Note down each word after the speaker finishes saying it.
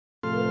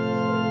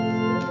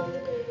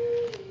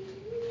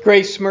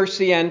Grace,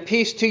 mercy, and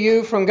peace to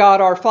you from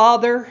God our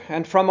Father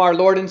and from our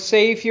Lord and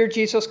Savior,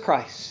 Jesus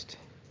Christ.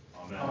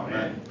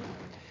 Amen.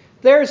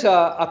 There's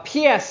a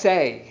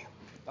PSA,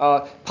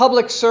 a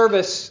public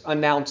service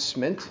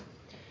announcement,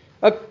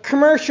 a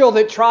commercial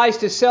that tries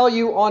to sell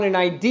you on an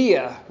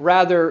idea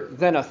rather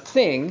than a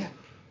thing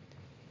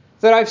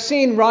that I've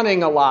seen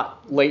running a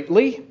lot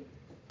lately.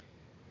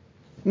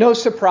 No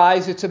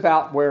surprise, it's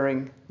about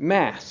wearing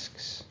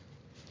masks.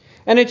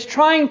 And it's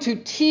trying to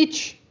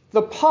teach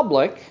the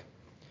public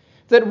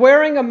that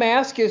wearing a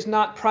mask is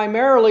not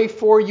primarily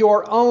for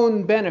your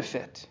own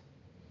benefit,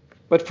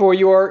 but for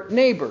your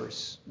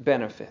neighbor's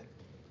benefit.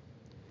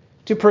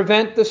 To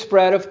prevent the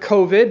spread of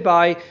COVID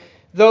by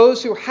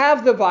those who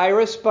have the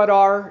virus but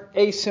are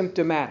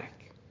asymptomatic.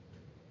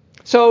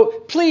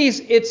 So please,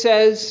 it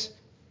says,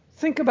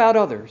 think about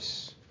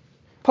others.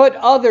 Put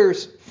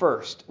others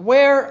first.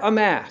 Wear a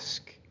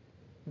mask.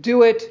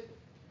 Do it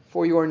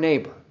for your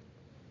neighbor.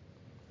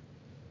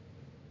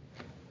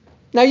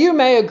 Now, you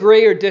may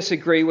agree or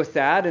disagree with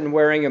that and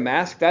wearing a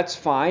mask. That's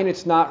fine.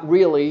 It's not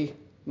really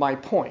my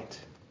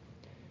point.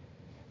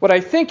 What I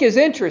think is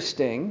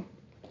interesting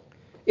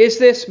is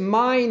this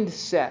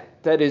mindset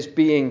that is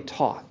being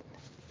taught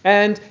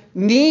and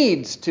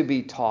needs to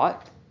be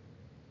taught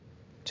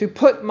to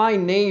put my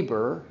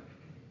neighbor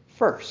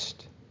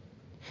first,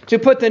 to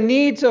put the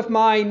needs of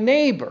my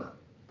neighbor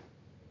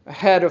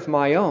ahead of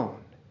my own.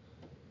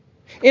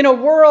 In a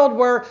world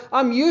where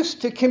I'm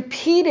used to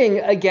competing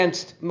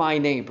against my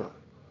neighbor,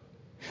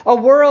 a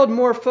world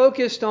more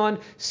focused on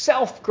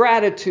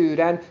self-gratitude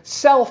and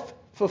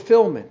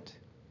self-fulfillment.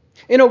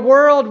 In a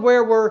world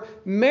where we're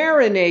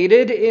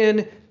marinated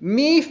in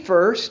me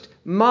first,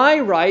 my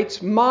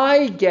rights,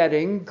 my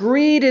getting,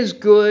 greed is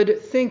good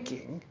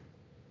thinking.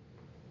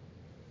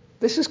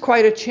 This is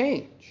quite a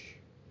change.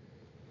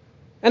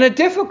 And a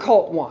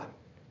difficult one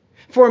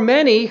for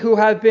many who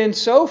have been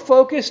so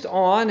focused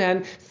on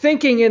and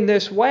thinking in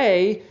this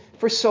way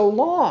for so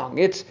long.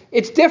 It's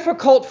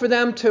difficult for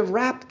them to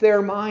wrap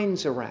their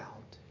minds around.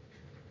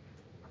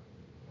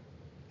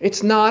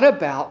 It's not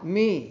about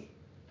me.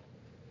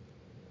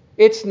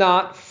 It's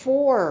not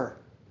for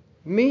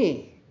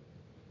me.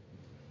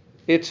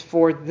 It's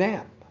for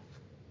them.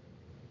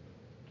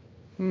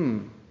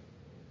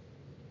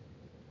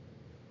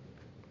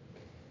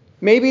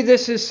 Maybe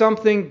this is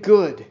something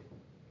good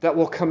that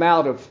will come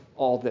out of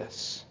all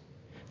this.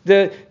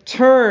 The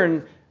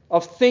turn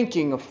of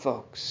thinking of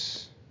folks.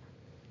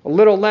 A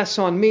little less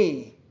on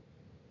me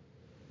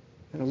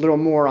and a little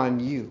more on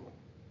you.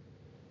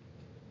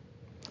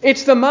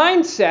 It's the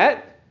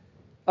mindset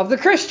of the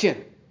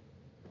Christian.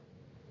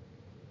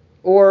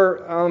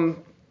 Or,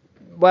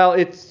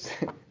 it's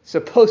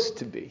supposed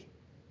to be.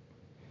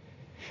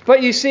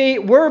 But you see,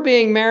 we're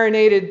being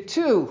marinated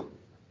too.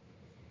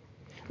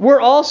 We're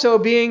also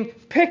being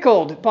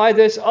pickled by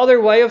this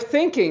other way of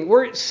thinking.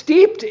 We're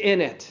steeped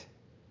in it.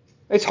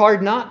 It's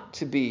hard not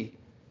to be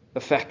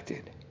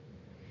affected.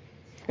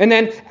 And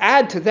then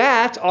add to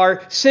that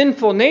our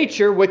sinful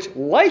nature, which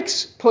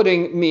likes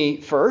putting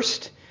me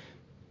first.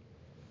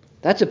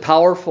 That's a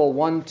powerful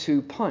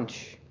 1-2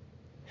 punch.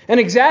 And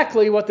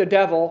exactly what the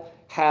devil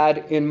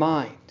had in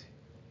mind.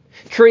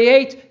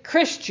 Create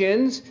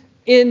Christians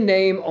in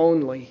name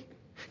only.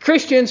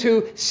 Christians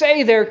who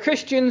say they're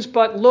Christians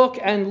but look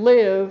and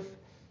live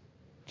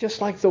just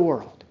like the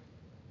world.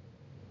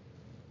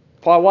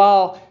 For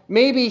while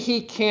maybe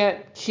he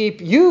can't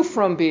keep you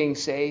from being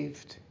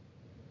saved,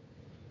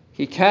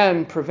 he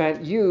can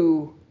prevent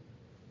you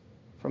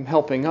from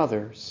helping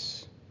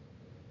others.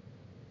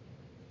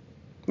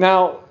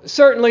 Now,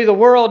 certainly the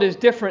world is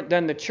different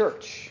than the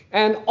church,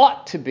 and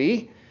ought to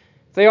be.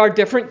 They are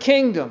different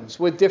kingdoms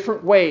with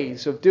different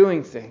ways of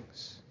doing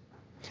things.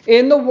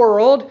 In the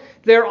world,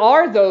 there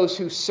are those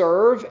who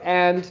serve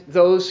and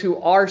those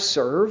who are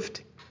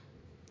served.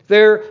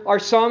 There are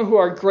some who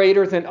are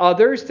greater than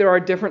others. There are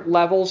different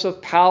levels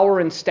of power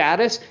and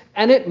status,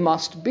 and it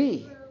must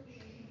be.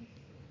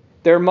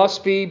 There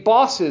must be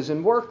bosses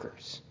and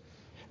workers,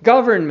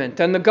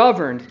 government and the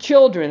governed,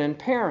 children and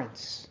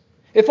parents.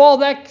 If all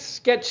that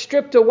gets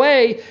stripped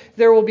away,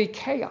 there will be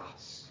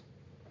chaos.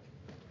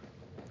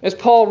 As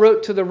Paul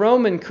wrote to the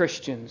Roman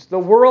Christians, the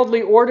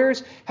worldly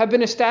orders have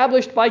been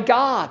established by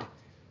God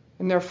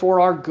and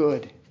therefore are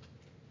good.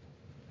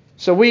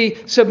 So we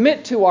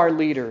submit to our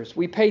leaders,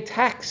 we pay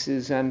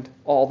taxes and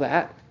all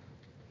that,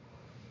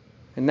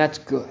 and that's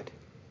good.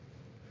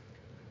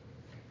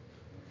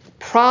 The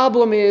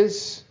problem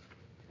is,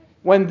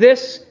 when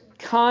this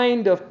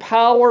kind of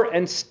power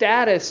and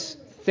status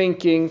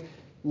thinking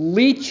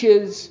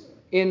leaches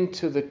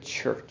into the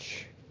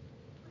church,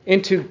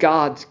 into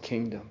God's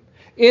kingdom.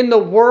 In the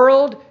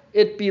world,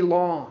 it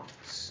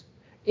belongs.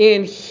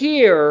 In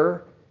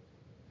here,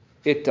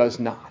 it does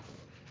not.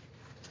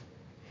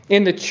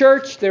 In the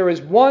church, there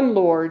is one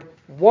Lord,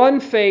 one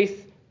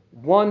faith,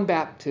 one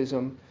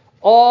baptism.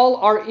 All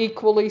are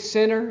equally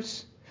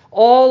sinners.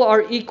 All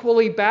are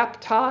equally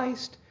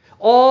baptized.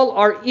 All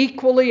are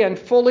equally and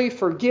fully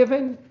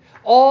forgiven.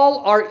 All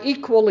are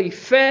equally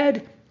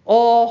fed.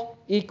 All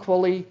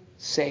equally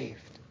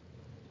saved.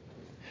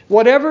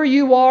 Whatever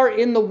you are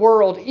in the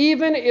world,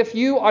 even if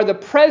you are the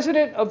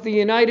President of the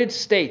United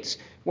States,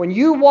 when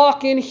you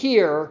walk in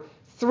here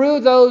through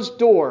those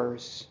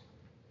doors,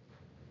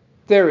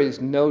 there is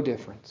no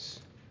difference.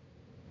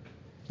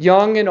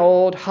 Young and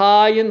old,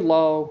 high and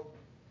low,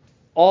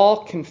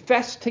 all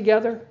confess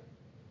together,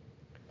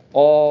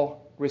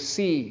 all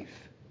receive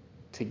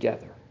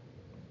together.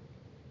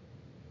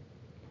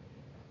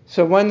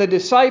 So when the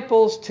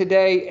disciples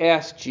today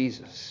ask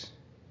Jesus,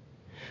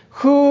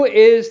 who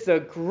is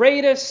the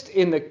greatest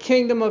in the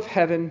kingdom of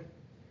heaven?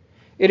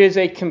 It is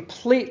a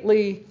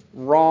completely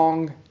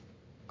wrong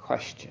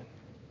question.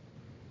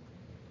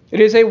 It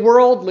is a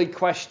worldly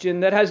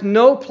question that has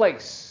no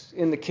place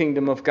in the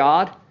kingdom of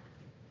God,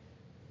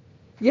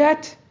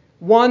 yet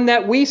one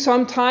that we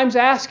sometimes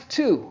ask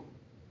too,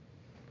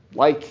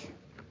 like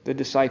the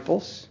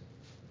disciples.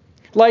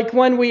 Like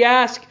when we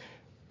ask,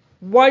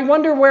 I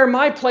wonder where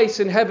my place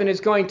in heaven is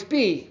going to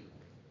be.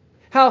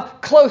 How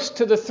close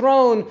to the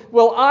throne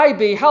will I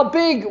be? How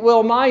big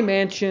will my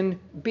mansion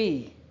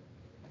be?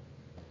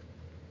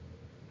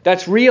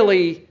 That's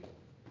really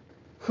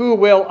who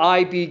will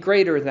I be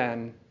greater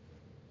than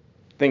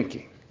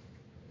thinking.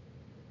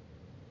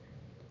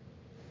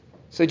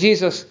 So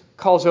Jesus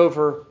calls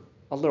over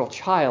a little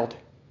child.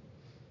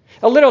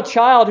 A little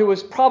child who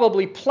was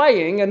probably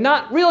playing and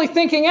not really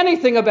thinking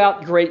anything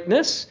about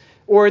greatness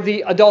or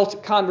the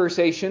adult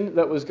conversation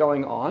that was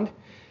going on.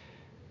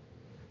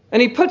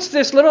 And he puts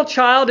this little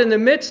child in the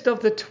midst of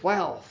the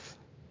 12.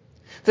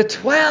 The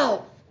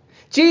 12.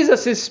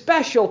 Jesus is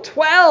special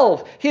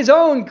 12. His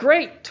own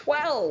great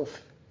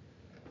 12.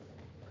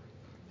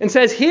 And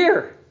says,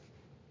 here's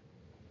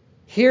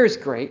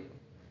great.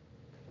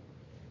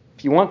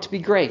 If you want to be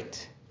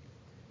great,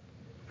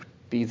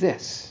 be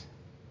this.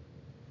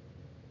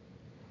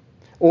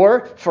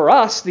 Or for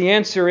us, the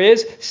answer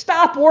is,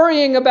 stop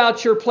worrying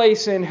about your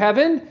place in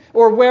heaven,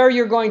 or where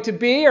you're going to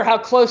be, or how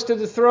close to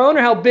the throne,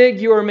 or how big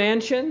your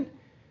mansion.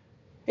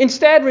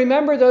 Instead,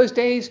 remember those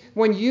days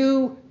when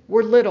you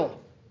were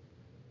little,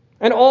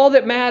 and all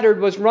that mattered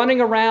was running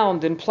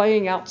around and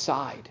playing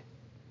outside.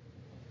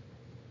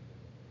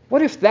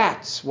 What if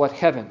that's what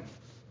heaven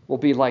will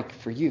be like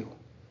for you?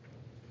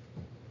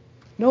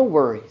 No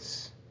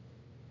worries.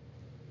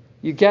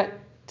 You get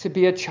to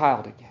be a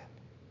child again.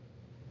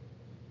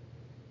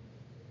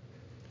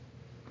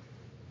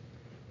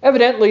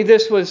 Evidently,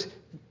 this was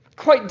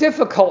quite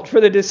difficult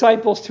for the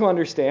disciples to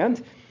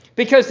understand,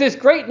 because this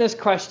greatness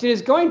question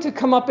is going to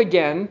come up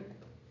again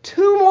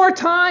 2 more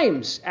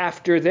times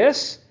after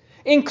this,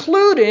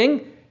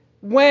 including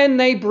when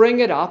they bring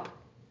it up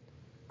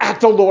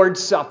at the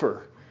Lord's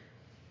Supper.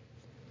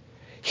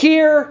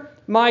 Here,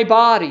 my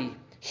body.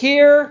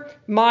 Here,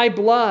 my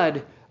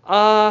blood.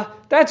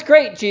 That's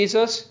great,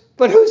 Jesus,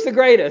 but who's the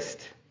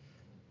greatest?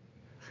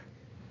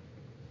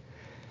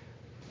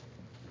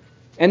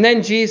 And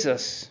then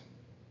Jesus,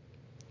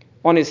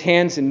 on his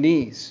hands and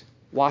knees,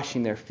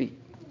 washing their feet.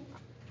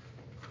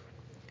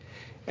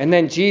 And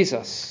then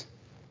Jesus,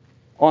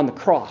 on the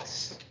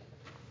cross,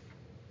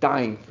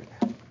 dying for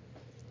them.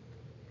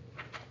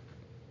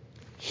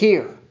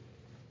 Here's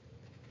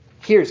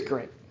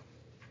great.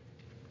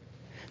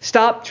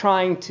 Stop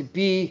trying to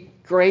be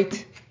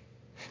great,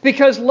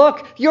 because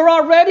look, you're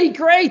already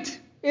great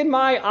in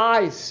my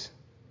eyes.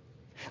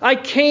 I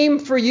came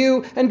for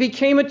you and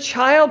became a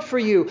child for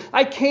you.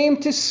 I came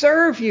to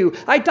serve you.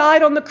 I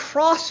died on the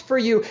cross for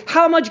you.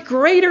 How much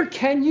greater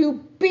can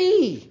you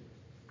be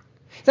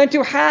than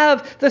to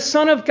have the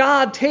Son of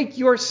God take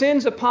your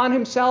sins upon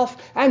himself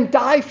and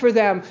die for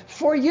them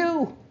for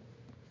you?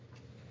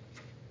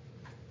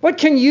 What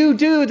can you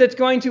do that's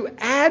going to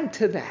add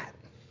to that?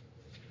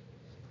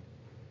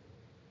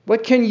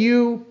 What can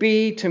you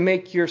be to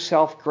make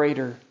yourself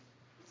greater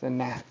than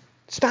that?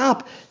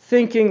 Stop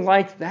thinking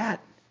like that.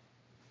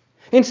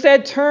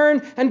 Instead,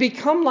 turn and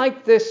become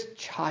like this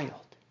child,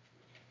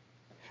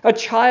 a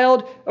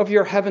child of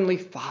your heavenly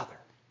Father.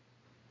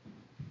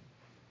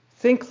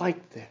 Think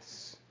like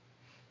this.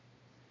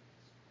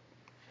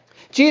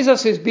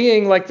 Jesus is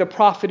being like the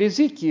prophet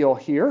Ezekiel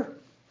here.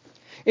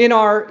 In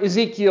our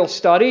Ezekiel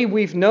study,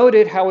 we've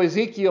noted how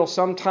Ezekiel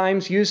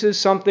sometimes uses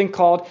something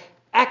called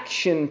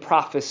action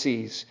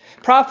prophecies.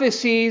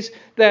 Prophecies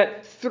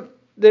that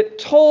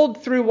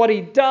told through what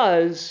he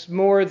does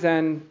more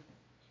than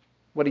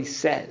what he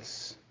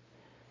says.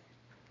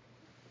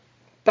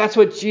 That's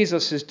what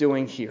Jesus is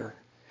doing here.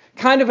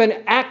 Kind of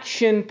an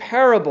action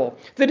parable.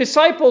 The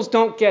disciples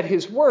don't get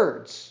his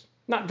words.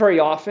 Not very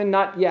often,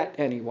 not yet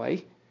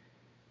anyway.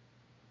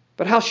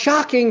 But how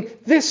shocking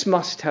this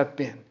must have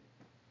been.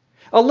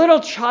 A little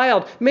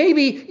child,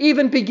 maybe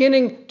even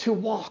beginning to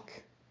walk.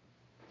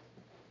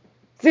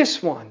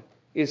 This one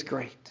is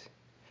great.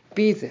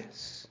 Be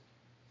this.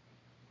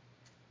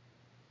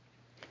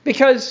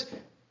 Because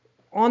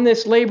on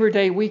this Labor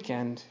Day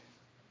weekend,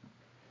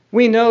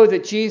 we know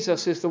that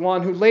Jesus is the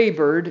one who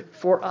labored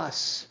for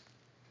us.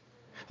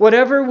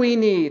 Whatever we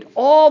need,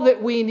 all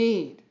that we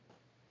need,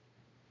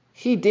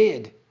 he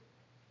did.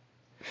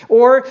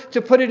 Or,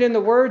 to put it in the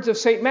words of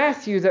St.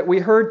 Matthew that we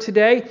heard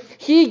today,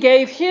 he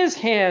gave his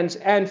hands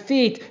and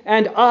feet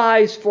and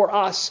eyes for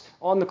us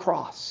on the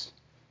cross.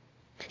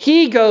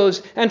 He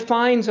goes and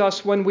finds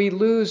us when we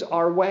lose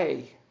our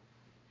way.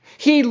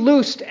 He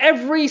loosed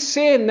every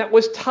sin that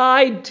was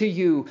tied to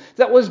you,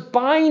 that was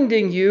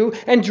binding you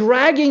and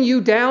dragging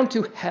you down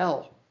to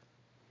hell,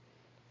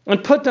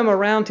 and put them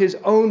around his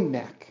own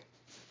neck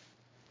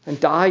and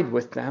died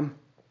with them.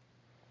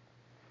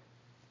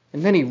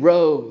 And then he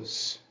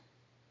rose.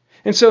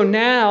 And so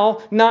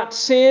now, not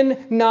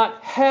sin,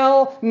 not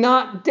hell,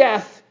 not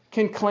death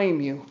can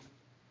claim you.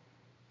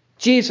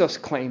 Jesus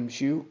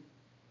claims you.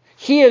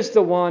 He is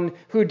the one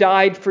who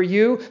died for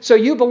you, so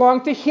you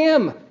belong to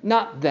him,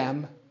 not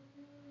them.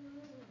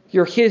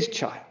 You're his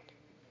child,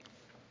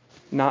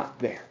 not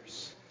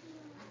theirs.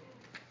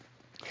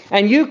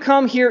 And you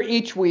come here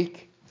each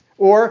week,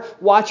 or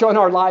watch on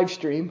our live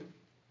stream,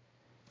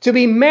 to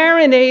be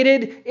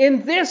marinated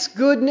in this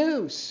good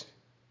news.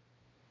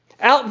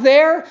 Out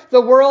there,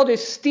 the world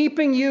is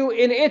steeping you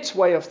in its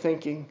way of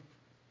thinking.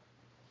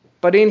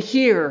 But in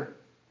here,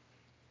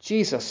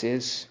 Jesus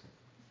is.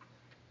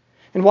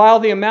 And while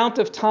the amount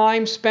of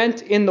time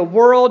spent in the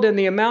world and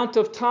the amount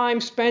of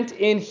time spent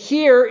in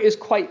here is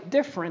quite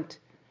different,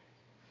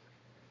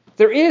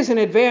 there is an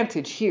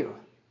advantage here.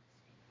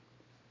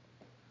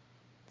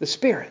 The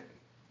Spirit.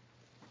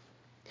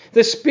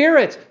 The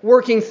Spirit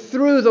working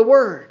through the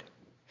Word,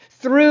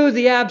 through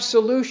the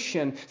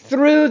absolution,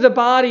 through the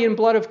body and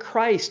blood of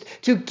Christ,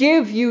 to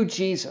give you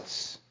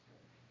Jesus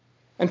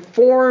and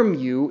form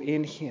you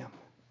in him.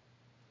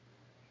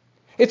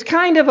 It's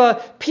kind of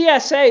a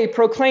PSA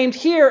proclaimed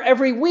here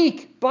every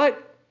week,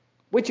 but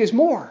which is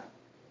more?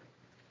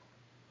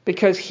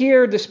 Because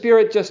here the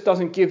Spirit just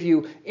doesn't give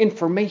you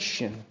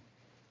information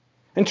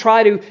and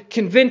try to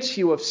convince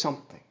you of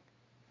something,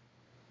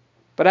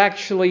 but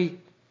actually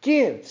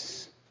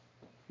gives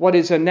what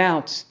is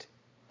announced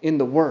in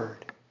the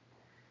Word.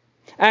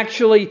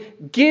 Actually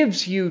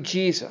gives you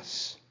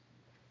Jesus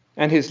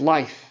and his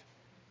life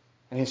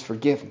and his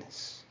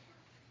forgiveness.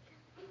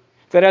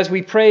 That as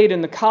we prayed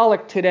in the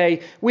collect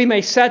today, we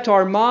may set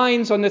our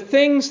minds on the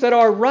things that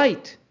are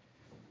right,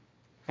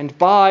 and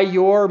by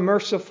your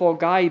merciful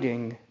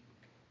guiding,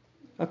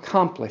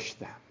 accomplish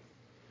them.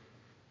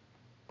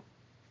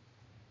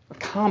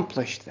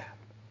 Accomplish them.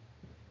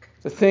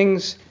 The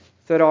things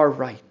that are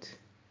right.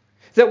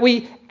 That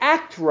we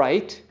act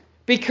right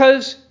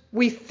because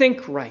we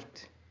think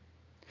right.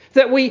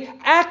 That we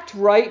act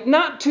right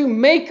not to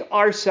make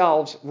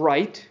ourselves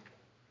right,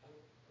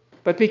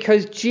 but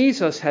because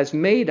Jesus has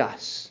made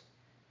us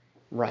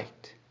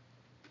right.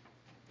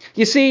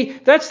 You see,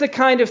 that's the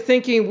kind of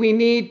thinking we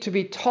need to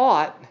be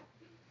taught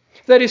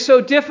that is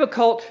so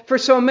difficult for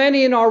so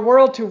many in our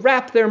world to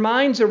wrap their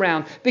minds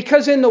around.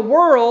 Because in the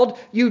world,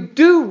 you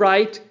do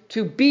right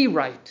to be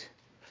right.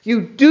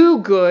 You do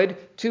good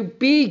to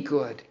be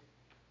good.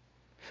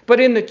 But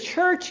in the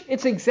church,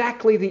 it's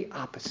exactly the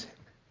opposite.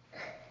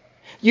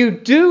 You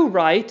do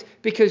right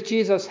because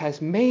Jesus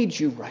has made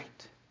you right.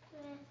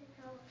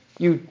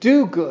 You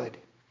do good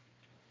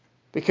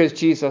because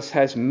Jesus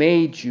has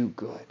made you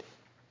good.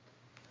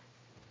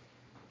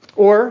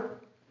 Or,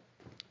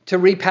 to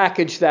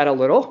repackage that a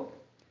little,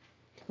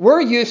 we're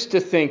used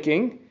to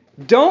thinking,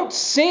 don't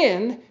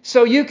sin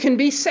so you can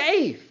be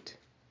saved.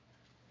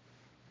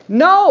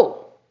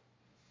 No!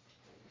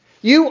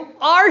 You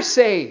are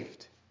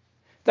saved.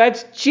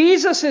 That's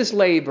Jesus'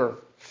 labor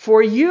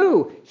for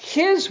you,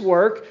 his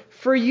work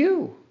for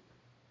you.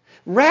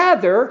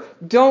 Rather,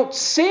 don't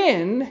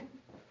sin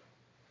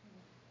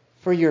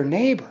for your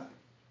neighbor.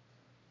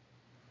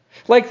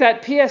 Like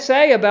that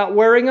PSA about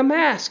wearing a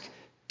mask.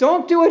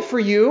 Don't do it for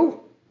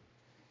you.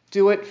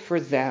 Do it for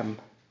them.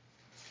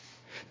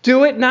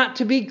 Do it not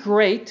to be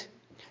great,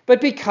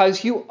 but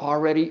because you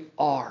already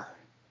are.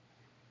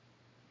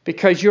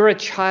 Because you're a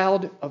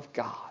child of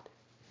God.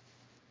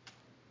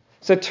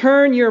 So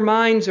turn your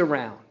minds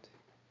around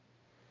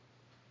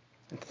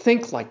and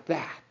think like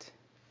that.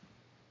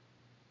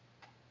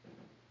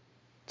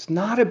 It's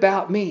not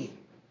about me.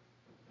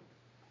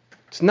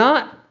 It's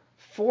not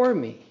for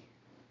me.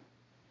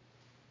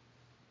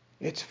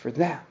 It's for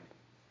them.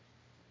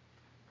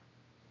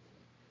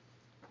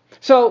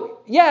 So,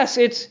 yes,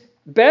 it's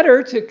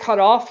better to cut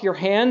off your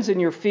hands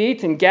and your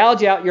feet and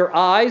gouge out your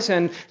eyes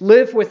and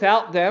live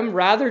without them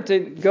rather to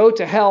go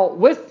to hell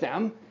with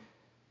them.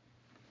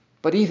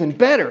 But even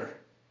better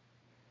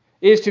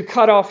is to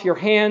cut off your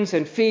hands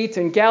and feet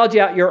and gouge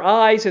out your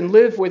eyes and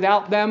live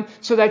without them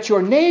so that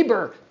your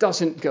neighbor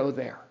doesn't go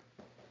there.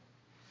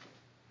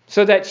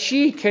 So that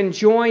she can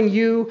join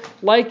you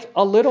like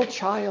a little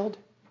child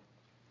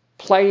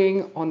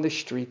playing on the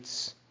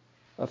streets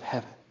of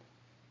heaven.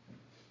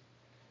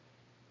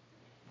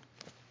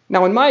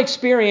 Now, in my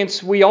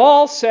experience, we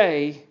all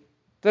say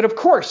that, of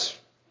course,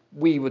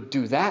 we would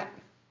do that.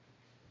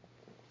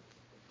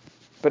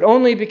 But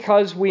only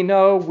because we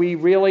know we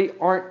really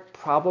aren't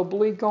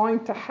probably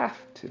going to have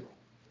to.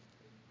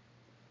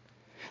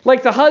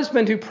 Like the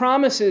husband who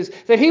promises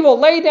that he will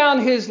lay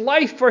down his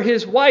life for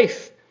his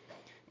wife,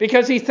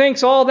 because he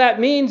thinks all that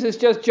means is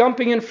just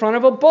jumping in front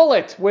of a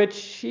bullet, which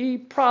he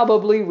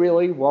probably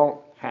really won't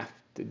have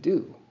to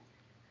do.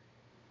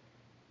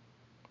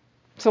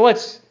 So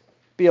let's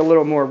be a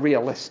little more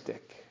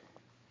realistic,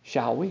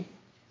 shall we?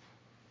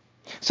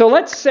 So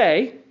let's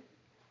say,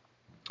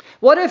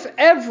 what if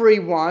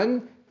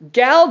everyone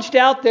gouged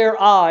out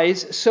their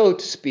eyes, so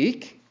to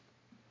speak,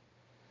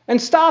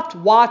 and stopped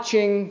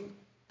watching,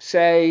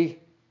 say,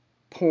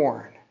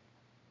 porn?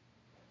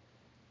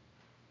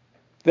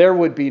 There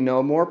would be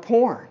no more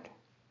porn,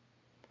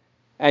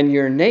 and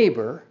your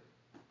neighbor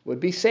would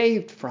be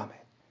saved from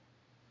it.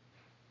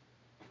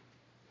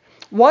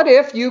 What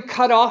if you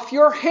cut off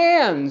your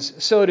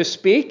hands, so to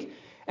speak,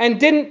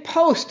 and didn't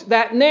post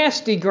that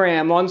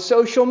nastygram on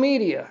social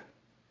media,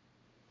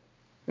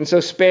 and so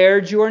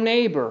spared your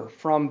neighbor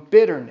from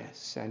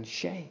bitterness and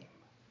shame?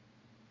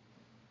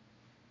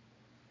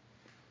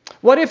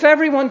 What if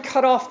everyone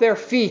cut off their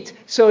feet,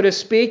 so to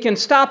speak, and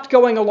stopped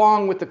going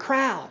along with the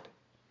crowd,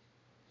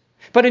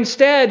 but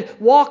instead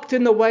walked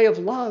in the way of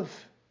love?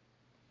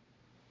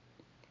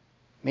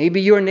 Maybe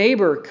your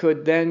neighbor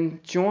could then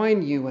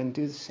join you and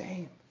do the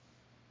same.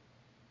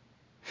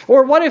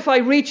 Or what if I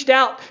reached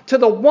out to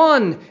the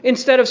one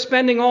instead of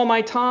spending all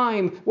my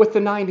time with the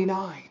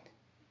 99?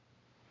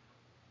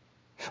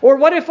 Or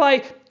what if I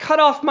cut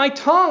off my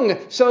tongue,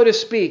 so to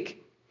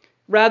speak,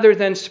 rather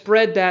than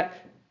spread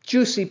that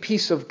juicy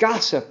piece of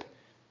gossip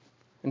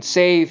and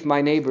save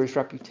my neighbor's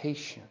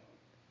reputation?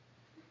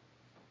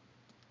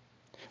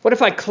 What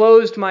if I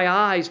closed my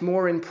eyes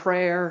more in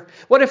prayer?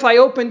 What if I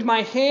opened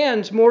my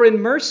hands more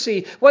in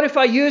mercy? What if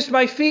I used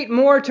my feet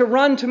more to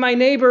run to my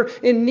neighbor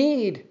in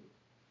need?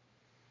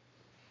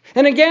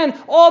 And again,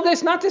 all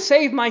this not to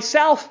save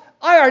myself.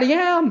 I already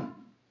am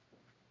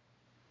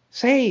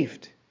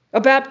saved,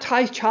 a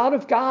baptized child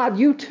of God.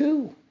 You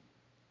too.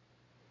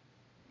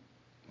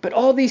 But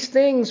all these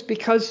things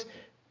because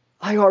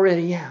I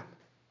already am.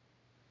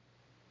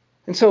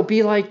 And so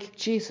be like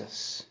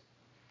Jesus,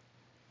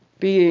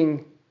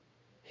 being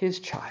his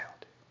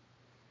child.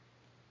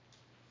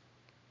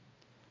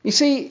 You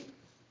see,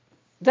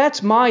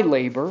 that's my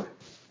labor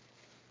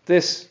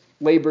this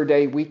Labor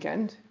Day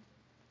weekend.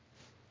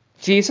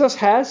 Jesus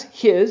has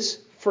his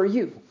for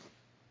you.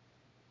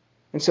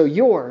 And so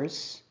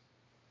yours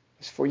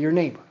is for your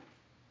neighbor.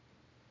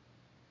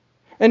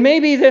 And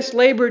maybe this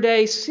Labor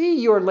Day, see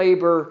your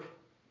labor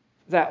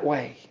that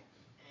way.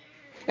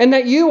 And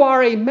that you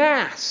are a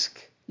mask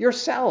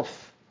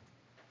yourself.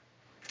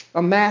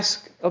 A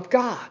mask of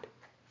God.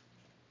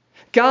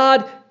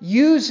 God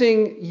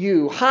using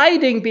you,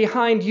 hiding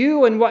behind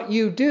you and what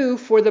you do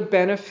for the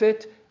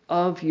benefit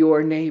of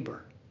your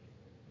neighbor.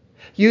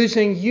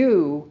 Using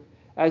you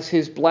as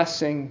his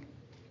blessing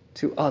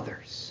to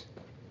others.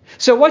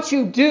 So what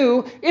you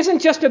do isn't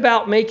just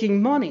about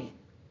making money.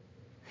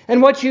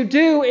 And what you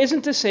do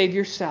isn't to save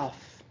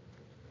yourself.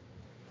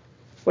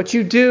 What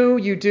you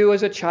do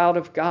as a child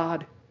of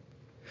God,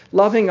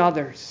 loving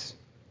others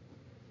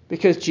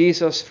because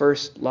Jesus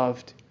first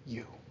loved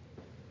you.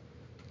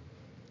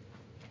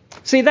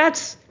 See,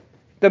 that's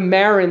the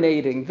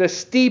marinating, the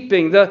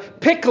steeping, the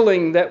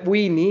pickling that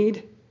we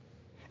need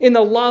in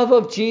the love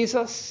of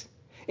Jesus,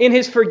 in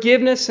his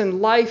forgiveness and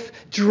life,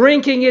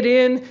 drinking it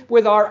in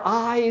with our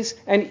eyes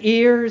and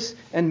ears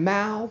and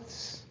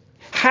mouths,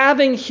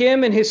 having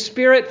him and his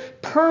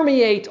Spirit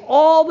permeate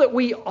all that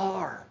we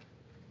are,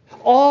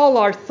 all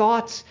our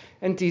thoughts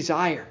and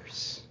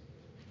desires.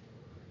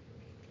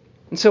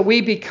 And so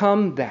we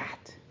become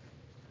that,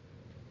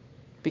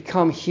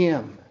 become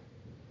him,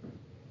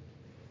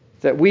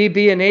 that we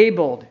be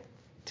enabled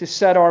to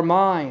set our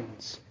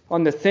minds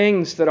on the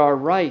things that are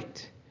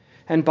right,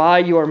 and by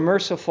your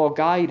merciful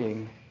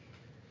guiding,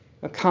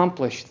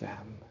 accomplish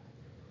them.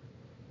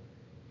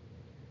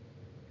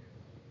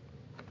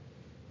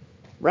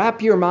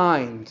 Wrap your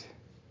mind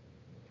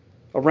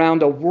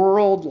around a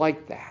world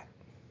like that.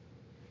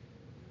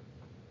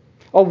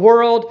 A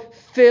world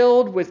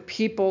filled with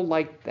people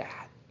like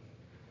that.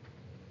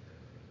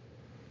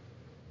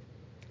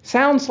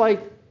 Sounds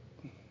like,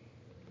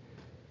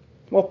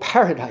 well,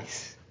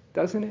 paradise,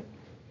 doesn't it?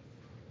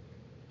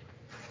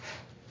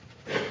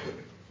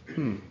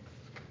 In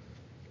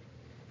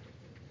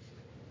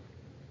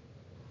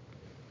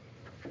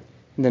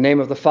the name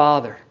of the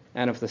Father,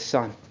 and of the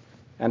Son,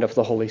 and of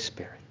the Holy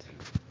Spirit.